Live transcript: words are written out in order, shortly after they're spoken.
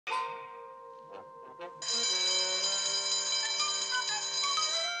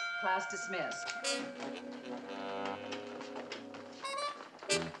Class dismissed.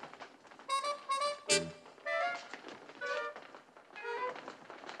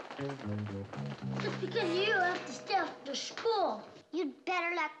 Just because you have to stay after school. You'd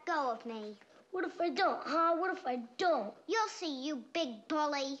better let go of me. What if I don't, huh? What if I don't? You'll see, you big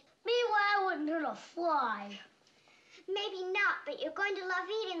bully. Meanwhile, I wouldn't hurt a fly. Maybe not, but you're going to love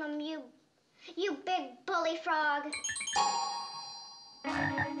eating them, you big bully frog.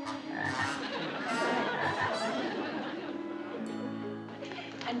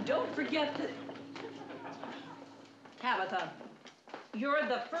 And don't forget that... Tabitha, you're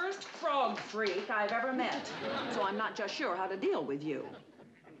the first frog freak I've ever met, so I'm not just sure how to deal with you.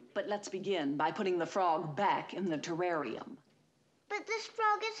 But let's begin by putting the frog back in the terrarium. But this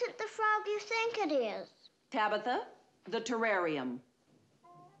frog isn't the frog you think it is. Tabitha, the terrarium.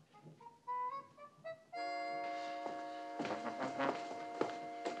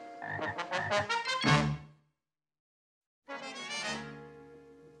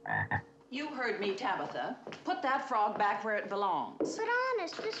 You heard me, Tabitha. Put that frog back where it belongs. But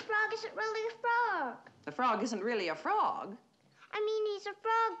honest, this frog isn't really a frog. The frog isn't really a frog. I mean, he's a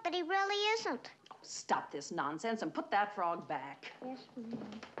frog, but he really isn't. Oh, stop this nonsense and put that frog back. Yes, ma'am.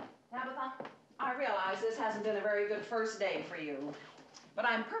 Tabitha, I realize this hasn't been a very good first day for you, but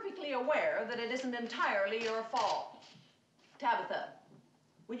I'm perfectly aware that it isn't entirely your fault. Tabitha,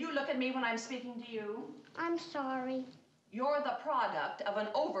 will you look at me when I'm speaking to you? I'm sorry. You're the product of an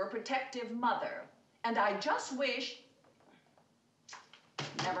overprotective mother, and I just wish...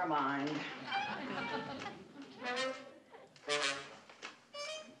 Never mind.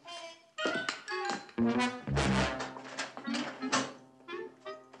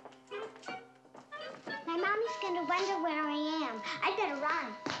 My mommy's gonna wonder where I am. I'd better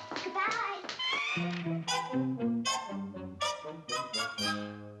run. Goodbye.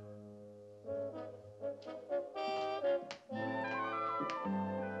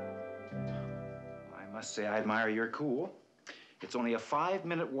 I must say I admire your cool. It's only a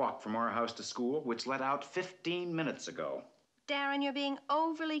 5-minute walk from our house to school, which let out 15 minutes ago. Darrin, you're being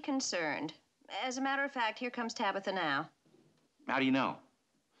overly concerned. As a matter of fact, here comes Tabitha now. How do you know?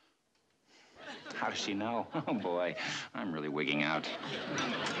 How does she know? Oh, boy, I'm really wigging out.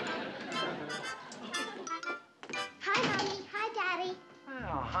 Hi, Mommy. Hi, Daddy.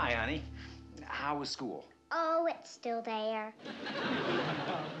 Oh, hi, honey. How was school? Oh, it's still there.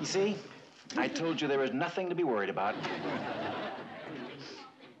 You see, I told you there was nothing to be worried about.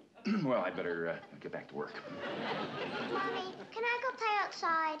 Well, I'd better get back to work. Mommy, can I go play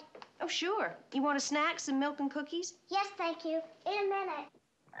outside? Oh, sure. You want a snack, some milk and cookies? Yes, thank you. In a minute.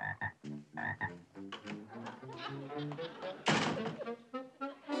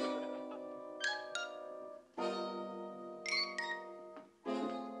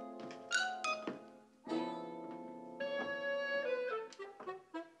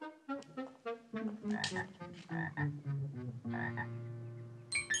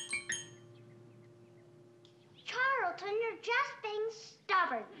 Charlton, you're just being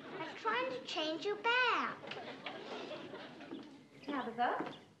stubborn. I'm trying to change you back. Tabitha,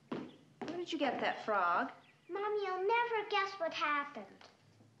 where did you get that frog? Mom, you'll never guess what happened.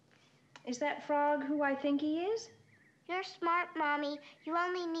 Is that frog who I think he is? You're smart, Mommy. You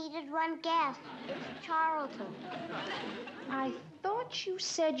only needed one guess. It's Charlton. I thought you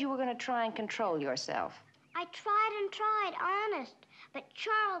said you were going to try and control yourself. I tried and tried, honest. But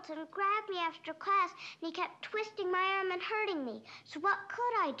Charlton grabbed me after class, and he kept twisting my arm and hurting me. So what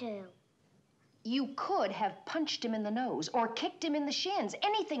could I do? You could have punched him in the nose or kicked him in the shins.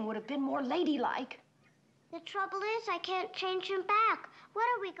 Anything would have been more ladylike. The trouble is, I can't change him back. What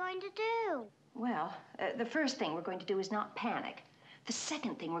are we going to do? Well, the first thing we're going to do is not panic. The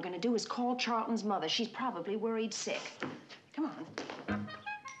second thing we're going to do is call Charlton's mother. She's probably worried sick. Come on.